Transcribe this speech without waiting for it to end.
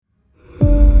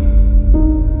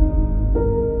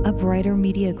Brighter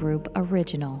Media Group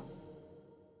original.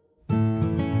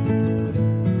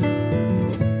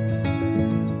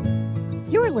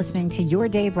 You're listening to Your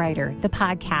Day Brighter, the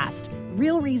podcast,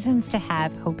 Real Reasons to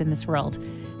Have Hope in This World.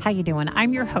 How you doing?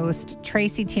 I'm your host,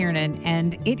 Tracy Tiernan,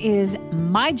 and it is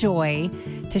my joy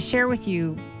to share with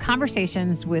you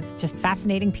conversations with just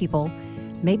fascinating people.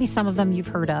 Maybe some of them you've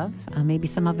heard of, maybe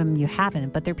some of them you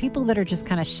haven't, but they're people that are just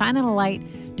kind of shining a light,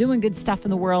 doing good stuff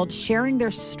in the world, sharing their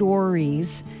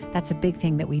stories. That's a big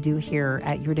thing that we do here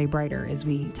at Your Day Brighter, is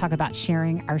we talk about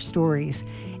sharing our stories.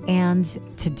 And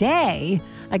today,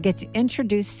 I get to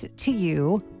introduce to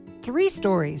you 3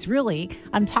 stories, really.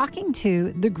 I'm talking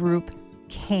to the group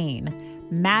Cain,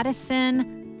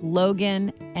 Madison,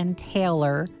 Logan, and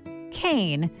Taylor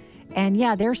Cain. And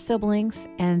yeah, they're siblings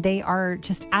and they are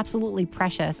just absolutely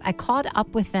precious. I caught up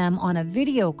with them on a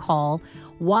video call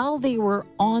while they were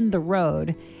on the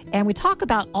road. And we talk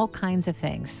about all kinds of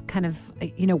things, kind of,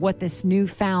 what this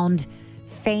newfound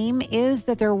fame is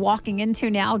that they're walking into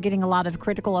now, getting a lot of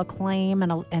critical acclaim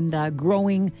and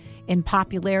growing in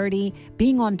popularity,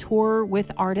 being on tour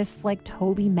with artists like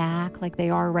Toby Mac, like they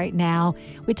are right now.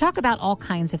 We talk about all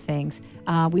kinds of things.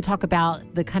 We talk about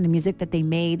the kind of music that they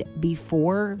made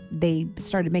before they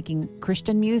started making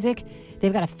Christian music.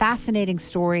 They've got a fascinating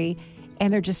story,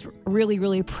 and they're just really,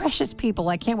 really precious people.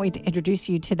 I can't wait to introduce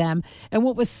you to them. And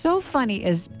what was so funny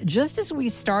is just as we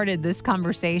started this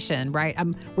conversation, right,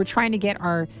 we're trying to get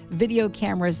our video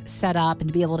cameras set up and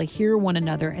to be able to hear one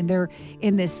another. And they're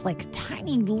in this like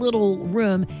tiny little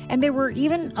room. And they were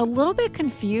even a little bit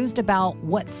confused about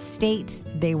what state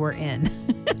they were in.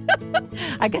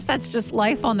 I guess that's just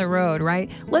life on the road, right?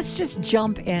 Let's just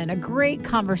jump in. A great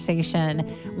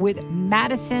conversation with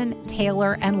Madison,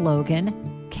 Taylor, and Logan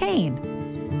Cain.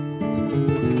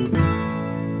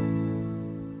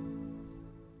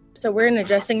 So we're in a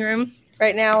dressing room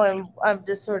right now, and I'm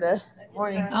just sort of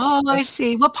morning. Oh, I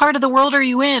see. What part of the world are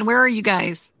you in? Where are you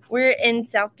guys? We're in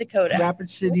South Dakota. Rapid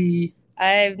City.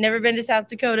 I've never been to South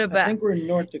Dakota, but I think we're in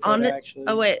North Dakota, actually.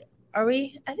 Oh, wait. Are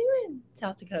we? I think we're in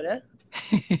South Dakota.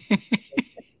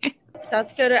 South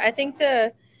Dakota. I think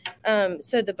the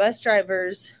bus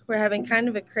drivers were having kind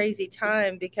of a crazy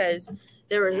time because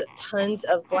there were tons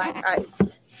of black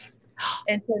ice.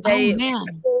 And so they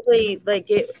absolutely,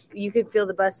 you could feel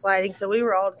the bus sliding. So we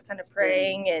were all just kind of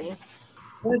praying. And it's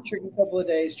been a tricky couple of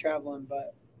days traveling,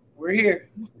 but we're here.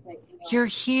 You're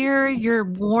here. You're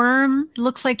warm.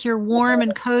 Looks like you're warm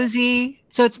and cozy.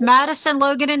 So it's Madison,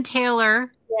 Logan, and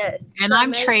Taylor. Yes. And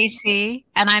I'm Tracy.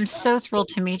 And I'm so thrilled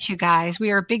to meet you guys.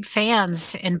 We are big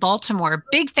fans in Baltimore.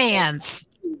 Big fans.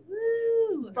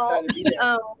 Woo.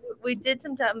 We did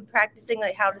some time practicing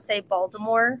how to say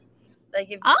Baltimore.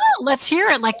 Let's hear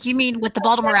it. Like, you mean with the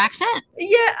Baltimore accent?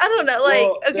 Yeah, I don't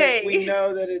know. Okay. We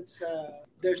know that it's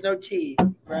there's no T,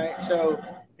 right? So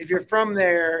if you're from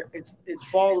there, it's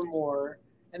Baltimore,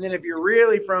 and then if you're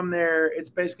really from there, it's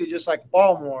basically just like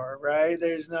Baltimore, right?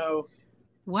 There's no.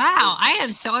 Wow, I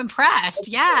am so impressed.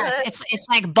 Yes, it's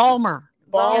like Balmer.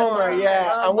 Balmer,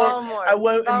 yeah. I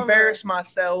won't Balmer. Embarrass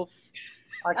myself.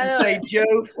 I can say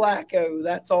Joe Flacco.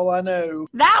 That's all I know.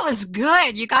 That was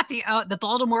good. You got the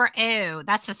Baltimore O.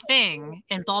 That's a thing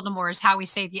in Baltimore, is how we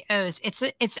say the O's.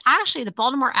 It's actually the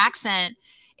Baltimore accent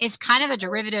is kind of a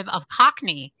derivative of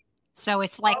Cockney. So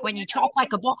it's like when you talk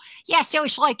like a ball. Yeah, so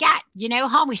it's like that. You know,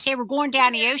 how we say we're going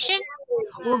down the ocean.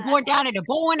 We're going down to the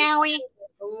bowling alley.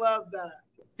 I love that.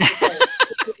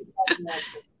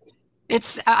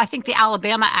 I think the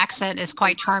Alabama accent is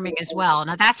quite charming as well.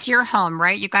 Now, that's your home,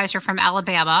 right? You guys are from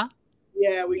Alabama.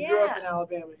 Yeah, we grew up in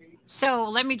Alabama. So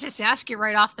let me just ask you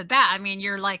right off the bat. I mean,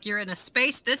 you're in a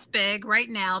space this big right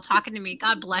now talking to me.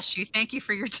 God bless you. Thank you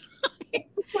for your time.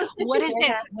 What is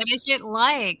it? What is it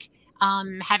like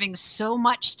having so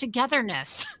much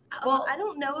togetherness? Well, I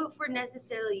don't know if we're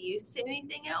necessarily used to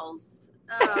anything else.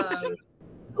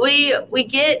 We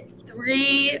get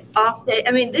 3 off day.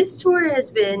 I mean, this tour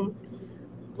has been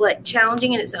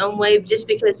challenging in its own way, just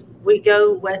because we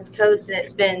go West Coast and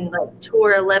it's been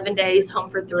tour 11 days, home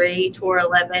for 3, tour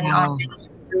 11 on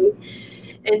 3.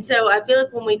 And so I feel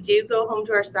like when we do go home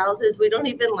to our spouses, we don't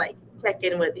even check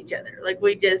in with each other.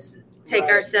 We just take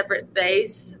our separate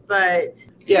space. But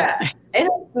yeah, it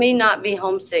helps me not be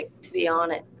homesick, to be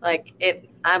honest.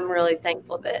 I'm really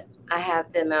thankful that I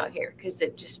have them out here, because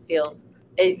it just feels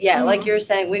like you're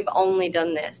saying, we've only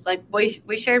done this.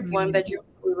 We shared one bedroom.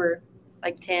 We were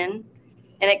 10,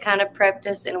 and it kind of prepped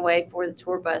us in a way for the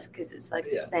tour bus, because it's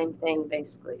the same thing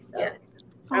basically. So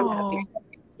I'm happy.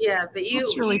 Yeah, but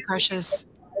that's really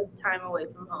precious. Time away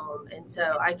from home, and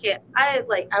so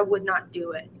I would not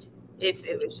do it if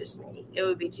it was just me. It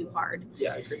would be too hard.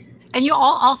 Yeah, I agree. And you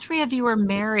all three of you are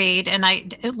married. And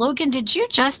Logan, did you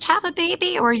just have a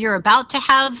baby, or you're about to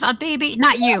have a baby?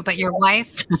 Not you, but your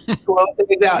wife. 12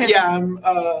 days out. Yeah, I'm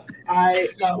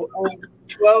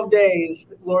 12 days,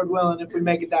 Lord willing, if we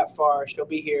make it that far, she'll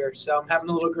be here. So I'm having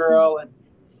a little girl, and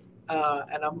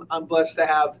I'm blessed to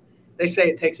have. They say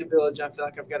it takes a village. I feel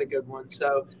like I've got a good one.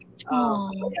 So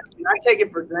I take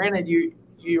it for granted. You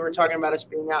were talking about us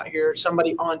being out here.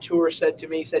 Somebody on tour said to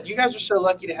me, you guys are so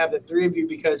lucky to have the three of you,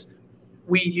 because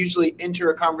we usually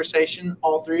enter a conversation,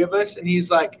 all three of us. And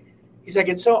he's like,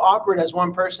 it's so awkward as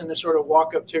one person to sort of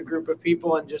walk up to a group of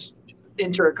people and just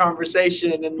enter a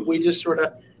conversation. And we just sort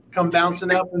of come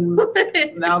bouncing up and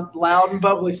now loud and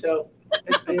bubbly. So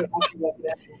it's been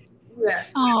Yeah.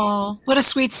 Oh, what a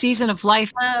sweet season of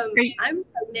life. I'm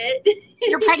pregnant.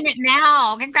 You're pregnant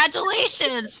now.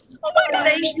 Congratulations. Oh my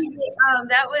God.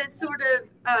 That was sort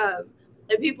of,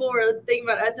 and people were thinking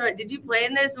about us. Like, did you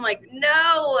plan this? I'm like,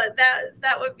 no,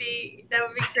 that would be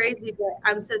crazy. But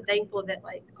I'm so thankful that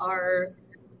like our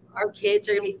kids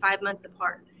are gonna be 5 months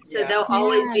apart, so they'll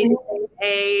always be the same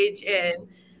age. And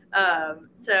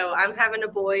so I'm having a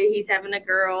boy, he's having a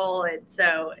girl, and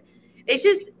so it's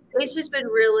just been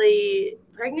really.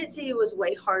 Pregnancy was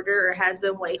way harder, or has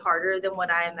been way harder than what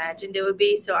I imagined it would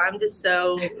be. So I'm just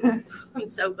I'm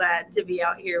so glad to be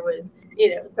out here with,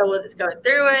 someone that's going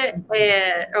through it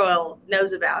and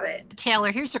knows about it.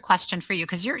 Taylor, here's a question for you,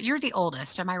 because you're the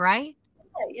oldest. Am I right?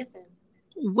 Yeah, yes, ma'am.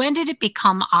 When did it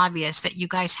become obvious that you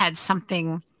guys had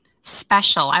something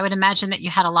special? I would imagine that you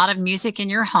had a lot of music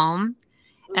in your home,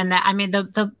 and that, I mean,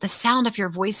 the sound of your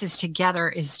voices together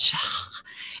is just.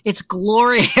 It's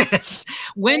glorious.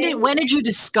 When did you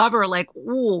discover, like,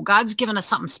 ooh, God's given us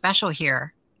something special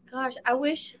here? Gosh, I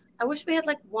wish we had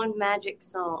like one magic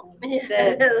song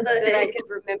that I could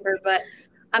remember. But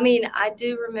I mean, I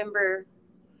do remember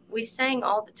we sang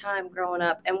all the time growing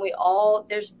up, and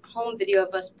there's home video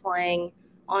of us playing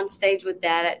on stage with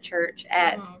Dad at church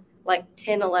at like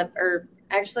 10, 11, or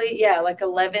actually, like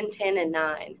 11, 10, and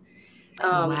 9.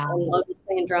 And Logan's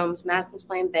playing drums, Madison's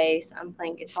playing bass, I'm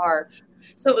playing guitar.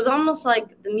 So it was almost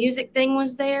like the music thing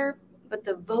was there, but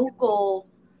the vocal,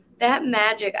 that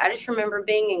magic, I just remember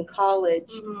being in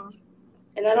college.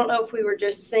 And I don't know if we were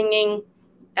just singing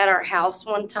at our house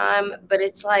one time, but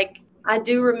it's like, I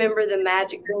do remember the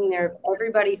magic being there.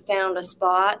 Everybody found a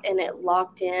spot and it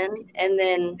locked in. And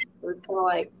then it was kind of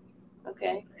like,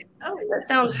 okay, that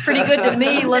sounds pretty good to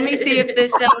me. Let me see if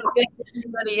this sounds good to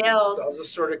anybody else. So I was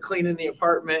just sort of cleaning the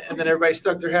apartment, and then everybody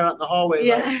stuck their head out in the hallway.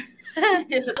 Yeah.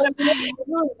 It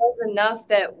really was enough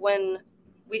that when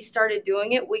we started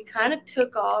doing it, we kind of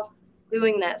took off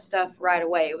doing that stuff right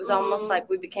away. It was almost like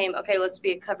we became, okay, let's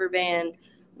be a cover band.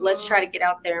 Let's try to get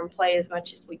out there and play as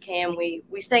much as we can. We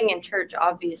sang in church,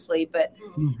 obviously, but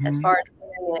as far as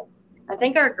doing it, I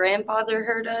think our grandfather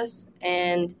heard us,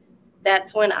 and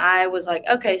that's when I was like,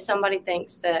 okay, somebody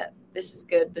thinks that this is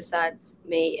good besides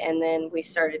me, and then we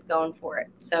started going for it.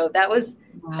 So that was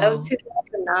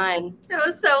 2009. That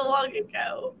was so long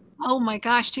ago. Oh my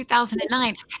gosh,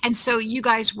 2009. And so you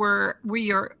guys you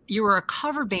were a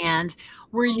cover band.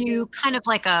 Were you kind of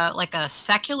like a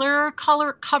secular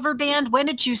cover band? When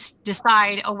did you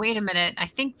decide, oh, wait a minute, I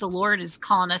think the Lord is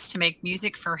calling us to make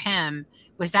music for him?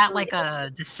 Was that like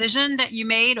a decision that you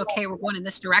made? Okay, we're going in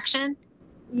this direction?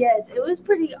 Yes, it was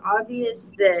pretty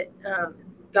obvious that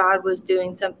God was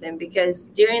doing something, because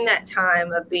during that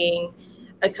time of being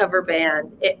a cover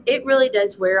band, it really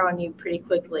does wear on you pretty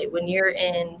quickly when you're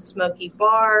in smoky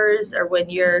bars, or when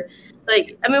you're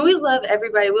like, I mean, we love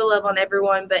everybody, we love on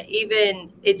everyone, but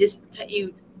even it just,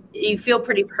 you feel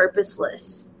pretty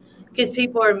purposeless, because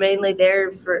people are mainly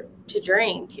there to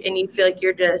drink, and you feel like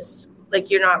you're just like,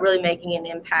 you're not really making an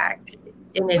impact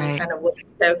in any kind of way.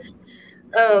 So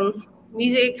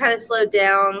music kind of slowed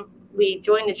down. We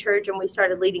joined a church and we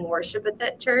started leading worship at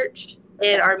that church.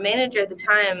 And our manager at the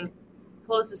time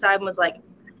pulled us aside and was like,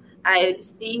 I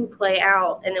see you play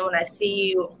out, and then when I see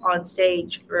you on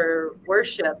stage for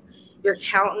worship, your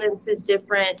countenance is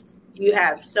different. You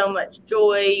have so much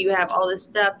joy. You have all this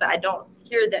stuff, but I don't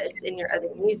hear this in your other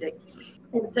music.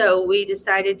 And so we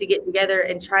decided to get together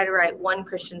and try to write one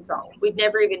Christian song. We'd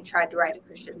never even tried to write a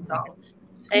Christian song.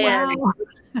 And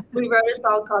we wrote a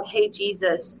song called Hey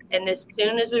Jesus. And as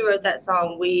soon as we wrote that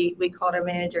song, we called our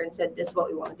manager and said, this is what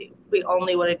we want to do. We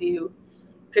only want to do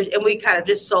Christian. And we kind of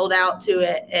just sold out to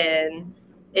it. And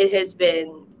it has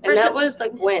been. And that was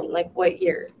like when? Like what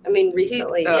year? I mean,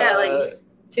 recently.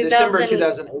 December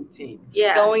 2018.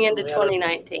 Yeah. Going into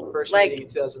 2019. First meeting in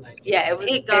 2019. Yeah, it was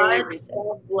very God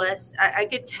recent. bless. I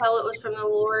could tell it was from the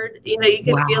Lord. You know, you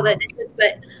could feel that difference,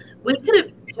 but we could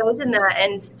have chosen that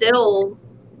and still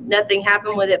nothing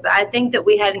happened with it. But I think that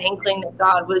we had an inkling that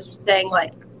God was saying,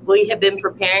 like, we have been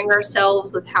preparing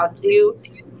ourselves with how to do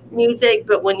music,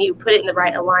 but when you put it in the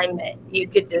right alignment, you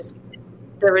could just,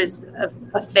 there was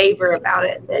a favor about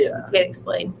it that you can't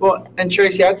explain. Well, and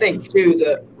Tracy, I think too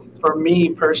that for me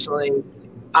personally,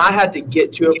 I had to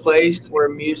get to a place where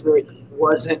music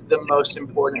wasn't the most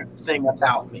important thing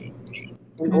about me.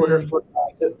 In order for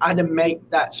I had to make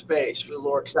that space for the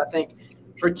Lord, because I think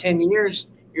for 10 years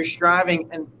you're striving,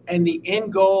 and the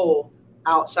end goal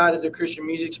outside of the Christian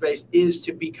music space is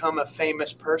to become a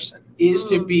famous person, is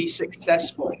to be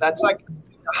successful. That's like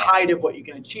the height of what you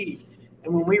can achieve.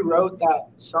 And when we wrote that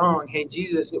song, Hey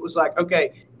Jesus, it was like,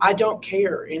 okay, I don't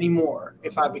care anymore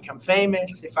if I become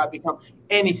famous, if I become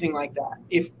anything like that.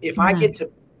 If I get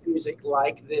to music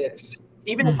like this,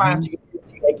 even if I have to get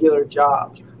a regular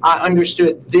job, I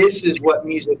understood this is what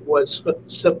music was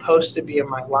supposed to be in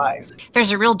my life.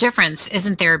 There's a real difference,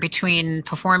 isn't there, between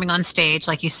performing on stage,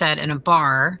 like you said, in a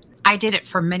bar. I did it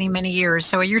for many, many years.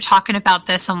 So when you're talking about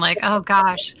this, I'm like, oh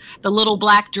gosh, the little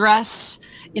black dress.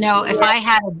 You know, if I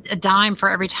had a dime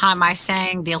for every time I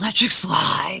sang the Electric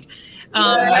Slide,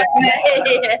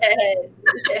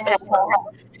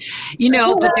 you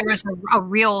know, but there was a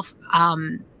real,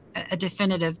 a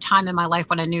definitive time in my life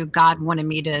when I knew God wanted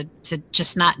me to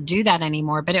just not do that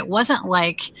anymore. But it wasn't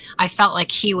like I felt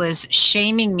like he was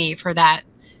shaming me for that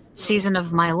season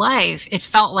of my life. It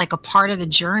felt like a part of the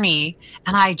journey,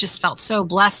 and I just felt so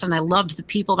blessed, and I loved the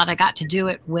people that I got to do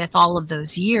it with all of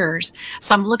those years.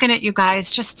 So I'm looking at you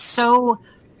guys just so,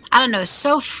 I don't know,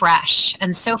 so fresh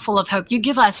and so full of hope.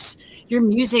 Your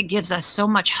music gives us so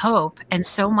much hope and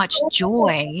so much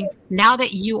joy. Now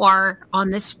that you are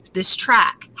on this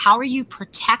track, how are you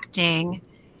protecting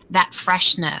that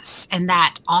freshness and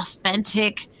that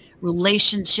authentic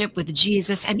relationship with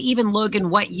Jesus? And even, Logan,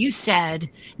 what you said,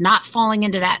 not falling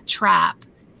into that trap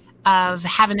of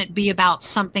having it be about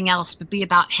something else, but be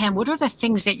about him. What are the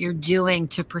things that you're doing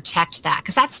to protect that?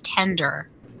 Because that's tender.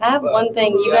 I have one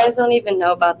thing. You guys don't even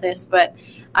know about this, but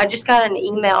I just got an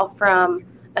email from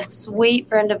a sweet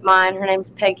friend of mine. Her name's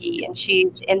Peggy, and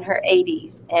she's in her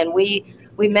 80s. And we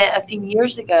met a few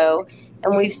years ago,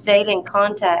 and we've stayed in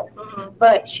contact.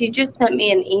 But she just sent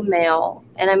me an email,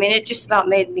 and I mean, it just about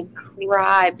made me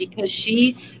cry, because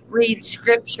she reads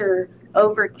scripture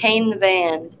over Kane the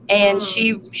band, and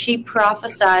she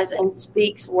prophesies and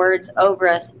speaks words over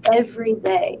us every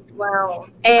day. Wow.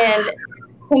 And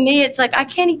to me, it's like I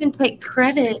can't even take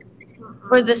credit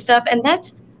for the stuff, and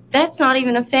that's not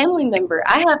even a family member.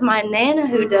 I have my Nana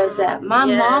who does that, my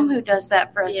mom who does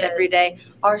that for us every day,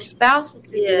 our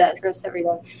spouses who do that for us every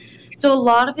day. So a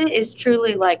lot of it is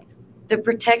truly like the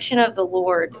protection of the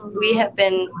Lord. We have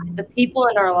been, the people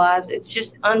in our lives, it's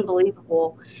just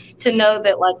unbelievable to know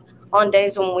that, like, on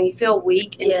days when we feel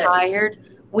weak and tired,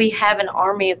 we have an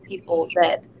army of people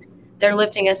that they're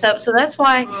lifting us up. So that's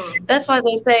why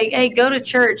they say, hey, go to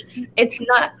church.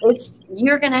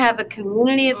 You're going to have a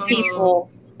community of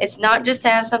people. It's not just to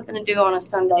have something to do on a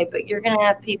Sunday, but you're going to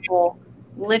have people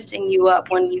lifting you up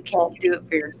when you can't do it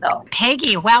for yourself.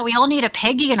 Peggy. Wow, we all need a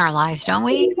Peggy in our lives, don't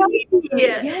we?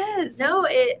 Yeah. Yes. No,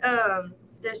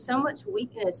 there's so much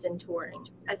weakness in touring.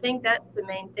 I think that's the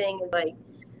main thing, is like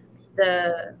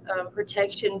the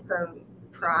protection from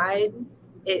pride.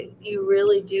 You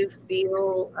really do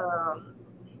feel,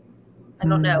 I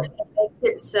don't know.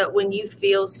 So when you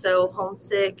feel so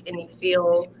homesick and you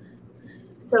feel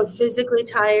so physically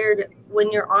tired, when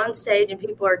you're on stage and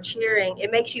people are cheering,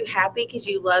 it makes you happy because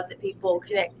you love that people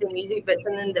connect to the music. But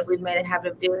something that we've made a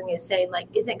habit of doing is saying, like,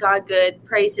 isn't God good?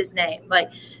 Praise his name. Like,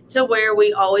 to where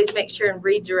we always make sure and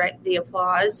redirect the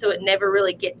applause so it never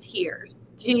really gets here.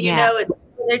 You know,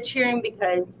 they're cheering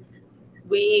because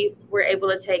we were able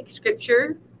to take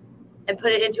scripture and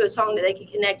put it into a song that they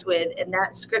could connect with, and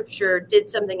that scripture did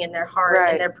something in their heart,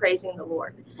 and they're praising the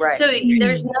Lord. Right. So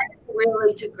there's nothing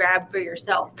really to grab for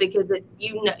yourself, because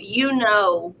you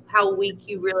know how weak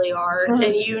you really are,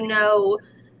 and you know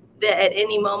that at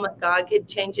any moment God could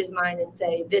change his mind and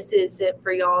say, this is it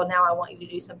for y'all. Now I want you to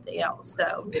do something else.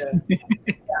 So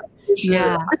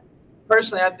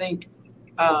Personally, I think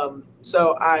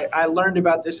so I learned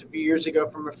about this a few years ago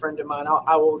from a friend of mine.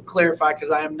 I will clarify,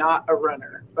 because I am not a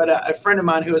runner, but a friend of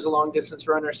mine who is a long distance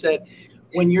runner said,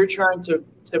 when you're trying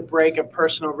to break a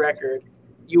personal record,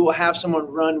 you will have someone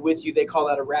run with you. They call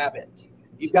that a rabbit.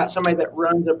 You've got somebody that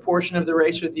runs a portion of the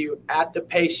race with you at the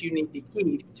pace you need to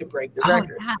keep to break the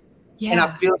record. Yeah. And I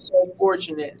feel so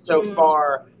fortunate so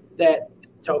far that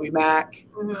Toby Mac,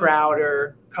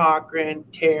 Crowder, Cochran,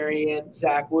 Terrian,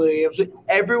 Zach Williams,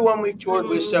 everyone we've toured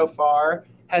with so far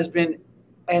has been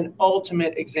an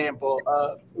ultimate example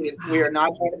of we are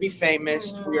not trying to be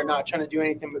famous. We are not trying to do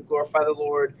anything but glorify the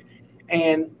Lord.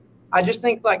 And I just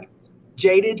think like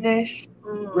jadedness,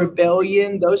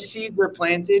 rebellion, those seeds were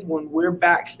planted when we're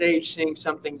backstage seeing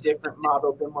something different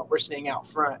modeled than what we're seeing out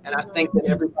front. And I think that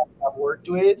everybody I've worked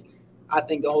with, I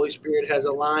think the Holy Spirit has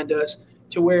aligned us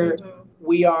to where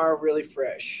we are really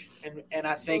fresh. And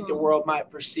I think the world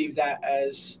might perceive that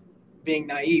as being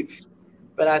naive.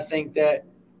 But I think that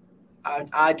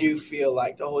I do feel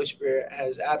like the Holy Spirit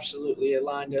has absolutely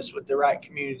aligned us with the right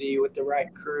community, with the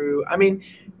right crew. I mean,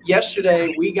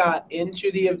 yesterday we got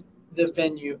into the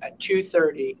venue at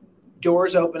 2:30,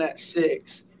 doors open at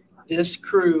 6. This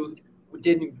crew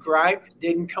didn't gripe,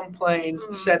 didn't complain,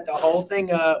 set the whole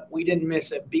thing up. We didn't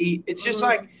miss a beat. It's just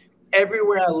like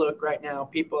everywhere I look right now,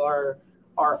 people are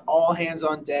all hands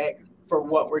on deck for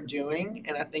what we're doing.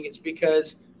 And I think it's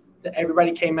because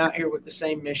everybody came out here with the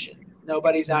same mission.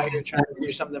 Nobody's out here trying to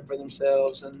do something for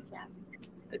themselves. And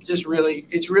it's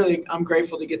really, I'm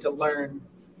grateful to get to learn.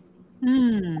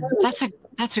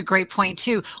 That's a great point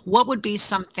too. What would be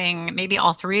something, maybe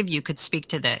all three of you could speak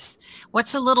to this.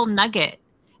 What's a little nugget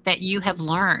that you have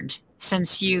learned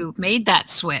since you made that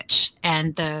switch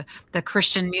and the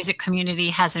Christian music community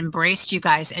has embraced you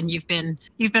guys and you've been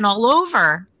all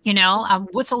over,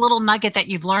 what's a little nugget that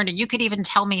you've learned? And you could even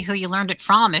tell me who you learned it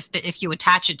from if you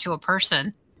attach it to a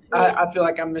person. I feel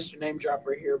like I'm Mr. Name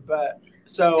Dropper here, but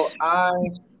so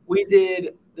we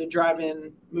did the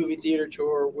drive-in movie theater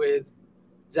tour with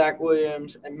Zach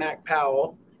Williams and Mac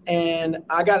Powell, and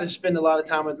I got to spend a lot of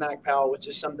time with Mac Powell, which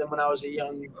is something when I was a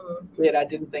young kid I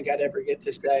didn't think I'd ever get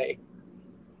to say.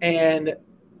 And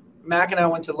Mac and I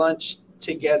went to lunch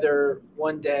together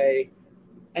one day,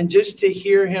 and just to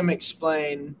hear him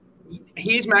explain,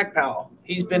 he's Mac Powell.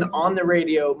 He's been on the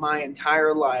radio my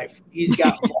entire life. He's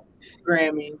got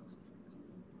Grammys.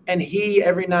 And he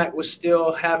every night was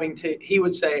still he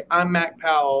would say, I'm Mac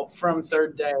Powell from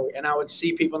Third Day. And I would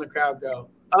see people in the crowd go,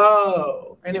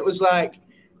 oh. And it was like,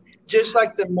 just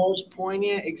like the most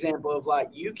poignant example of like,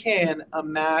 you can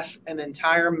amass an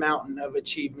entire mountain of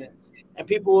achievements and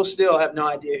people will still have no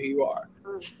idea who you are.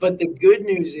 But the good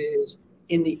news is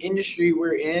in the industry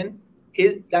we're in,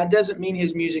 that doesn't mean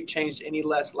his music changed any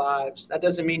less lives. That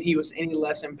doesn't mean he was any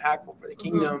less impactful for the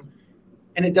kingdom.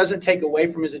 And it doesn't take away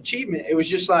from his achievement. It was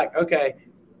just like, okay,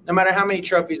 no matter how many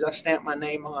trophies I stamp my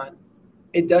name on,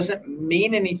 it doesn't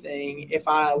mean anything if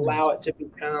I allow it to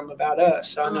become about us.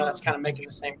 So I know that's kind of making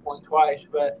the same point twice,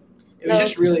 but it was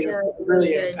just really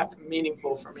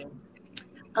meaningful for me.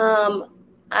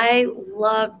 I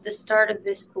loved the start of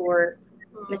this tour.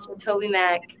 Mr. Toby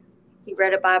Mack, he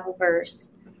read a Bible verse,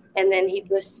 and then he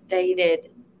just stated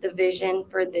the vision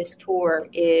for this tour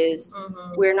is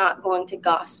we're not going to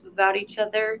gossip about each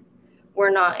other. We're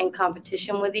not in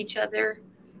competition with each other.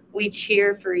 We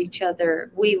cheer for each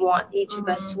other. We want each of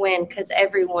us to win because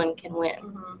everyone can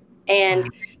win. And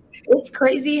it's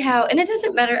crazy how, and it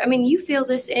doesn't matter. I mean, you feel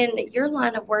this in your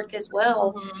line of work as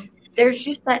well. There's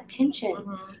just that tension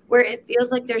where it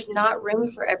feels like there's not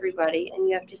room for everybody and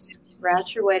you have to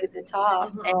scratch your way to the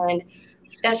top. And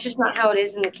that's just not how it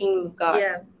is in the kingdom of God.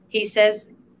 Yeah. He says,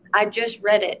 I just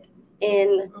read it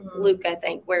in Luke, I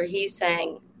think, where he's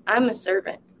saying, I'm a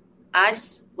servant. I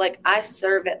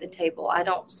serve at the table. I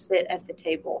don't sit at the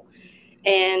table.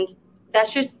 And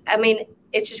that's just, I mean,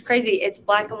 it's just crazy. It's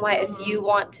black and white. If you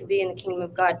want to be in the kingdom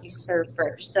of God, you serve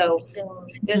first. So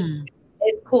just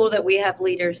it's cool that we have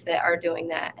leaders that are doing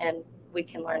that and we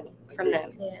can learn from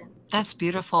them. Yeah. That's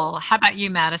beautiful. How about you,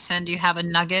 Madison? Do you have a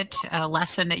nugget, a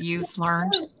lesson that you've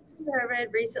learned? I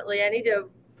read recently. I need to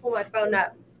pull my phone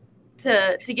up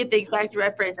to get the exact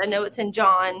reference. I know it's in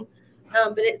John,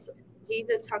 but it's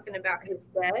Jesus talking about his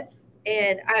death.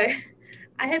 And I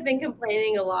have been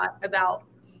complaining a lot about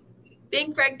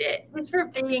being pregnant, just for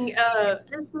being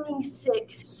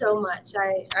sick so much.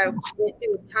 I went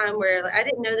through a time where I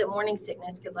didn't know that morning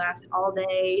sickness could last all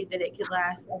day, that it could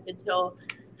last up until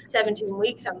 17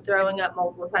 weeks. I'm throwing up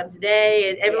multiple times a day,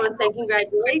 and everyone's saying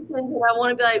congratulations, and I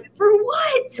want to be like, for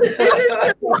what? This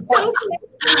is so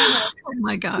oh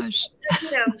my gosh.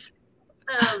 There's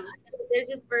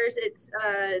this verse. It's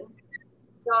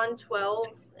John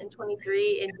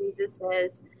 12:23, and Jesus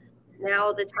says,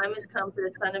 now the time has come for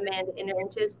the Son of Man to enter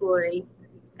into his glory.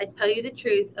 I tell you the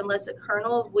truth, unless a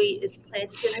kernel of wheat is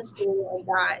planted in the soil and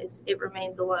dies, it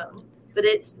remains alone. But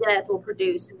its death will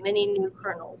produce many new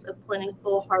kernels, a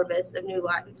plentiful harvest of new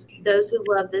life. Those who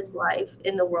love this life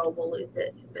in the world will lose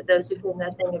it, but those who care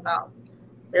nothing about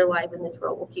their life in this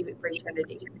world will keep it for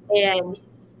eternity. And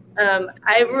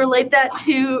I relate that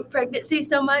to pregnancy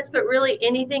so much, but really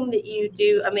anything that you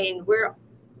do, I mean, we're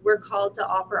we're called to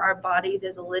offer our bodies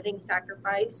as a living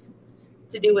sacrifice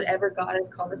to do whatever God has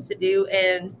called us to do.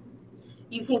 And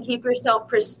you can keep yourself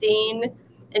pristine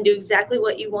and do exactly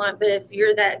what you want, but if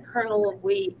you're that kernel of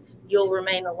wheat, you'll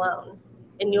remain alone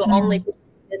and you'll only be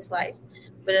in this life.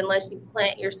 But unless you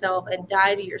plant yourself and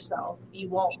die to yourself, you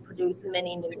won't produce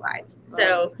many new lives.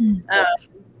 So,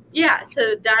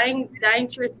 so dying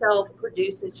to yourself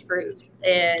produces fruit,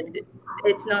 and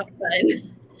it's not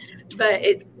fun, but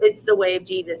it's the way of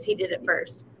Jesus. He did it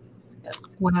first.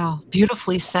 Wow,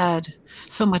 beautifully said.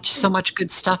 So much good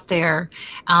stuff there.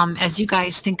 As you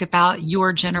guys think about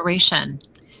your generation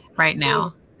right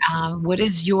now, what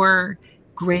is your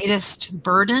greatest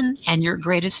burden and your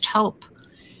greatest hope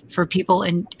for people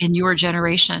in your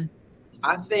generation?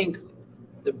 I think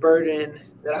the burden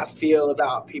that I feel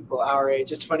about people our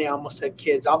age, it's funny, I almost said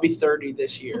kids. I'll be 30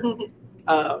 this year.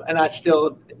 And I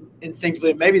still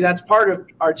instinctively, maybe that's part of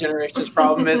our generation's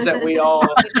problem, is that we all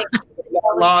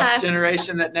lost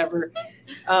generation that never.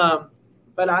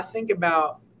 But I think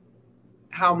about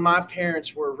how my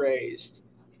parents were raised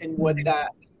and what that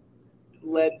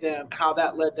how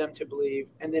that led them to believe.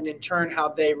 And then in turn, how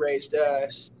they raised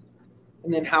us.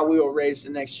 And then how we will raise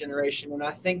the next generation. And I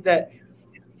think that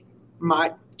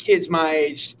my kids my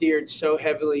age steered so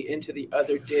heavily into the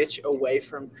other ditch away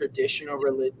from traditional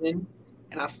religion.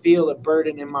 And I feel a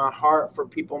burden in my heart for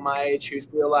people my age who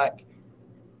feel like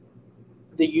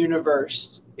the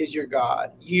universe is your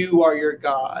God. You are your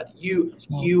God. You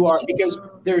are, because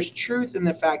there's truth in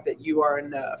the fact that you are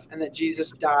enough and that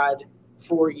Jesus died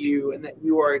for you and that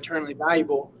you are eternally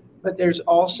valuable. But there's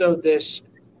also this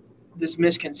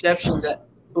misconception that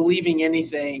believing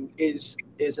anything is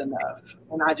enough.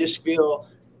 And I just feel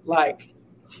like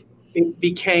it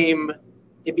became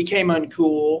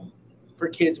uncool for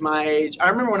kids my age. I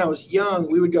remember when I was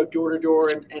young, we would go door to door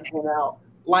and hand out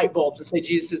light bulbs and say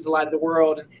Jesus is the light of the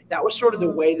world. And that was sort of the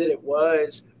way that it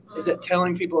was, is that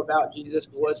telling people about Jesus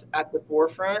was at the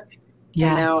forefront. Yeah.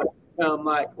 And now it's become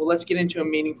like, well, let's get into a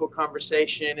meaningful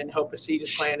conversation and hope a seed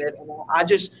is planted. And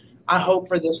I hope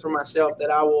for this for myself, that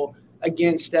I will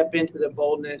again step into the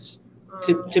boldness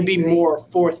to be more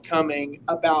forthcoming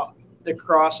about the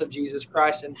cross of Jesus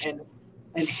Christ and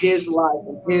his life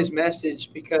and his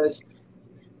message, because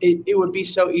it would be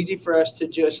so easy for us to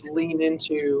just lean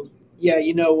into,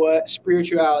 you know what,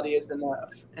 spirituality is enough.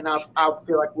 And I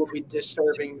feel like we'll be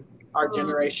disturbing our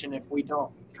generation if we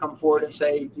don't come forward and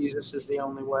say Jesus is the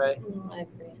only way. I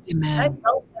agree. Amen. I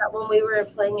felt that when we were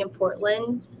playing in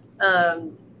Portland,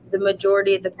 the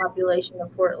majority of the population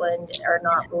of Portland are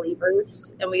not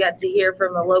believers. And we got to hear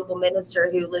from a local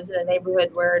minister who lives in a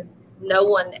neighborhood where no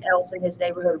one else in his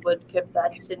neighborhood would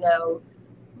confess to know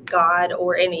God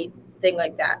or anything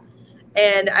like that.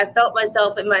 And I felt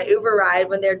myself in my Uber ride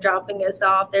when they're dropping us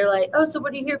off. They're like, "Oh, so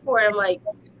what are you here for?" And I'm like,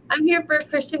 "I'm here for a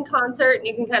Christian concert." And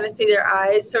you can kind of see their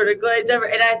eyes sort of glaze over.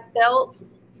 And I felt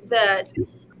that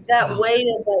weight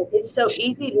of like, it's so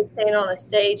easy to stand on a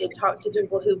stage and talk to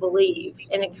people who believe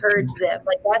and encourage them.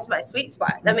 Like, that's my sweet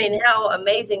spot. I mean, how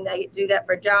amazing that you do that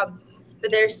for a job.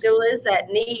 But there still is that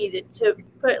need to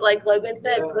put, like Logan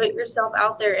said, put yourself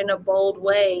out there in a bold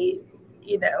way,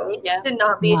 to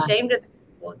not be ashamed of the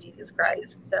gospel of Jesus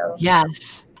Christ. So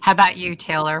yes. How about you,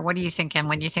 Taylor? What are you thinking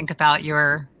when you think about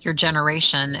your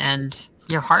generation and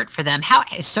your heart for them? How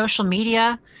is social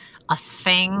media a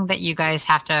thing that you guys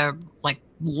have to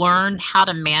learn how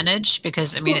to manage?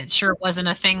 Because it sure wasn't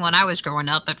a thing when I was growing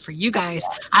up, but for you guys,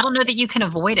 I don't know that you can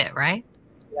avoid it, right?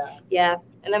 Yeah.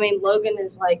 And Logan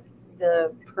is like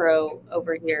the pro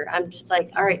over here. I'm just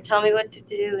like, all right, tell me what to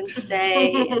do and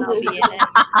say, and I'll be in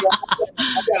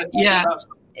it. Yeah.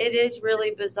 It is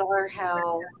really bizarre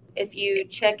how if you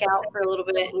check out for a little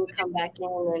bit and you come back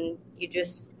in and you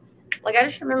just, I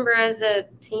just remember as a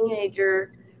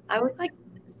teenager, I was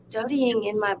studying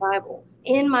in my Bible,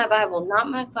 not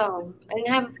my phone. I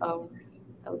didn't have a phone.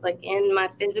 I was in my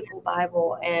physical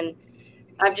Bible. And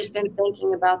I've just been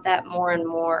thinking about that more and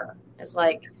more. It's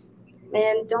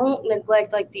man, don't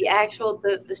neglect the actual,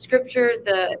 the scripture,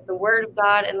 the word of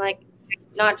God, and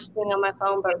not just being on my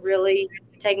phone, but really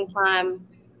taking time.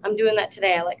 I'm doing that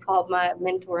today. I called my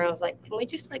mentor and I was like, can we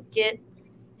just get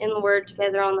in the word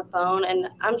together on the phone? And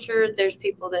I'm sure there's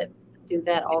people that do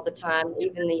that all the time,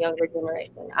 even the younger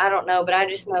generation. I don't know, but I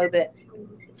just know that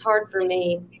it's hard for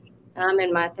me, and I'm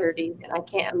in my 30s, and I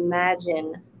can't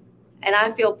imagine, and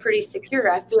I feel pretty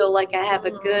secure. I feel like I have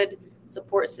a good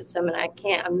support system, and I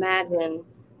can't imagine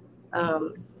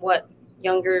what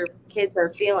younger kids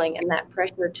are feeling, and that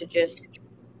pressure to just,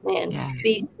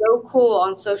 be so cool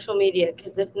on social media,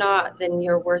 because if not, then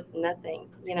you're worth nothing,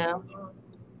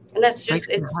 And that's just,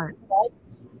 it's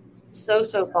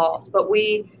so false. But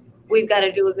we've got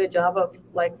to do a good job of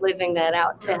like living that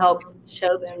out to help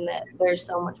show them that there's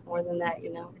so much more than that,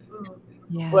 you know.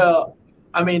 Yeah. Well,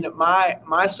 I mean,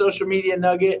 my social media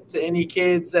nugget to any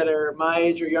kids that are my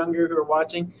age or younger who are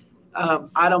watching,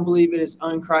 I don't believe it is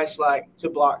unchristlike to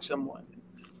block someone.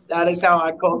 That is how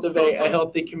I cultivate a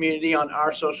healthy community on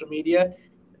our social media.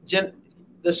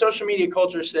 The social media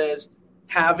culture says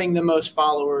having the most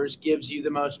followers gives you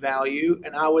the most value.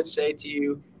 And I would say to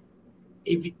you,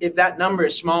 if that number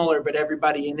is smaller, but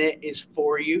everybody in it is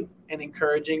for you and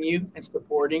encouraging you and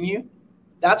supporting you,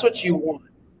 that's what you want.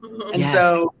 And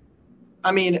so,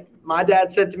 I mean, my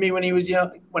dad said to me when I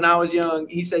was young,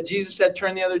 he said, Jesus said,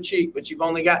 turn the other cheek, but you've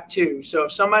only got two. So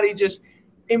if somebody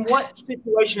in what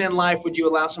situation in life would you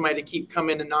allow somebody to keep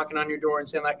coming and knocking on your door and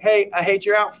saying like, hey, I hate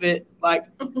your outfit? Like,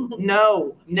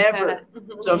 no, never.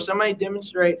 So if somebody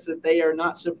demonstrates that they are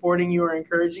not supporting you or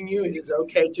encouraging you, it is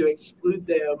okay to exclude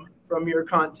them from your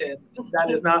content. That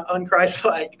is not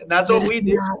unchristlike. And that's what we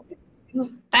do.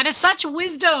 That is such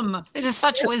wisdom. It is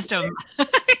such wisdom.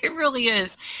 It really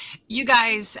is. You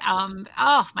guys,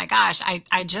 oh my gosh,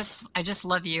 I just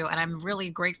love you. And I'm really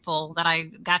grateful that I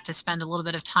got to spend a little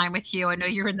bit of time with you. I know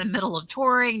you're in the middle of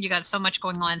touring. You got so much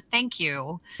going on. Thank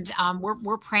you. And,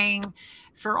 we're praying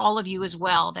for all of you as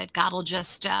well, that God will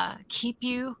just keep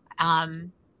you,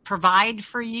 provide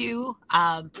for you,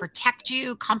 protect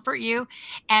you, comfort you.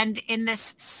 And in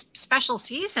this special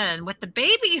season with the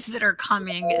babies that are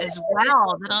coming as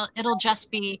well, it'll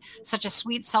just be such a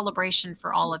sweet celebration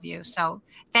for all of you. So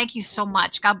thank you so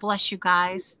much. God bless you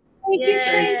guys. Thank you,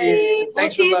 Tracy. Thanks We'll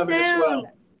for see you loving us soon.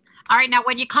 well. All right. Now,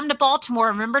 when you come to Baltimore,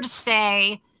 remember to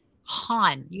say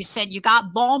hon. You said you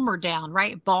got Balmer down,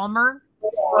 right? Balmer.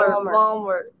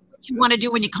 Walmart. What you want to do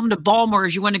when you come to Balmer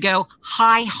is you want to go,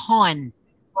 hi, hon.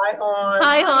 Hi, hon.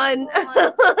 Hi,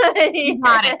 hon. You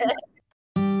got it.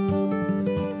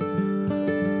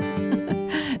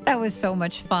 That was so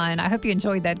much fun. I hope you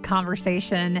enjoyed that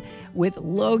conversation with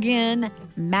Logan,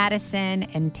 Madison,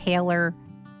 and Taylor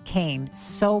Kane.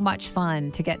 So much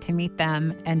fun to get to meet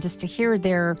them and just to hear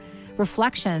their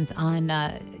reflections on,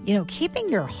 keeping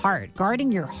your heart,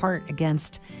 guarding your heart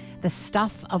against the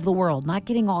stuff of the world, not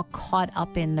getting all caught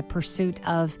up in the pursuit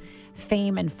of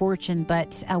fame and fortune,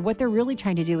 but what they're really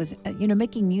trying to do is,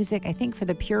 making music, I think, for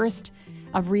the purest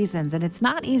of reasons. And it's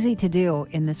not easy to do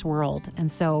in this world.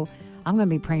 And so I'm going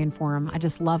to be praying for them. I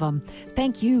just love them.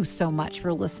 Thank you so much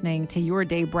for listening to Your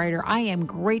Day Brighter. I am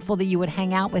grateful that you would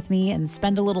hang out with me and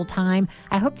spend a little time.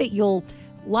 I hope that you'll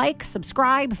like,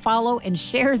 subscribe, follow, and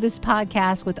share this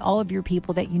podcast with all of your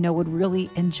people that you know would really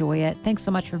enjoy it. Thanks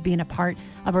so much for being a part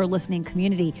of our listening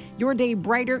community. Your Day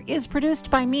Brighter is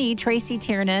produced by me, Tracy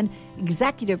Tiernan.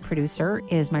 Executive producer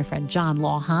is my friend John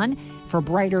Lawhon for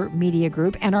Brighter Media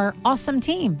Group, and our awesome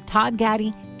team, Todd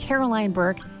Gaddy, Caroline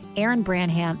Burke, Aaron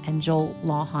Branham, and Joel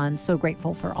Lawhon. So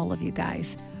grateful for all of you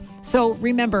guys. So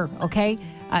remember, okay,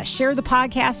 share the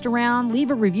podcast around, leave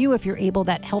a review if you're able.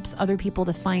 That helps other people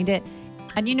to find it.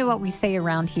 And you know what we say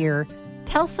around here,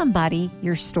 tell somebody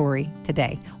your story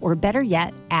today, or better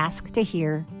yet, ask to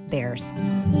hear theirs.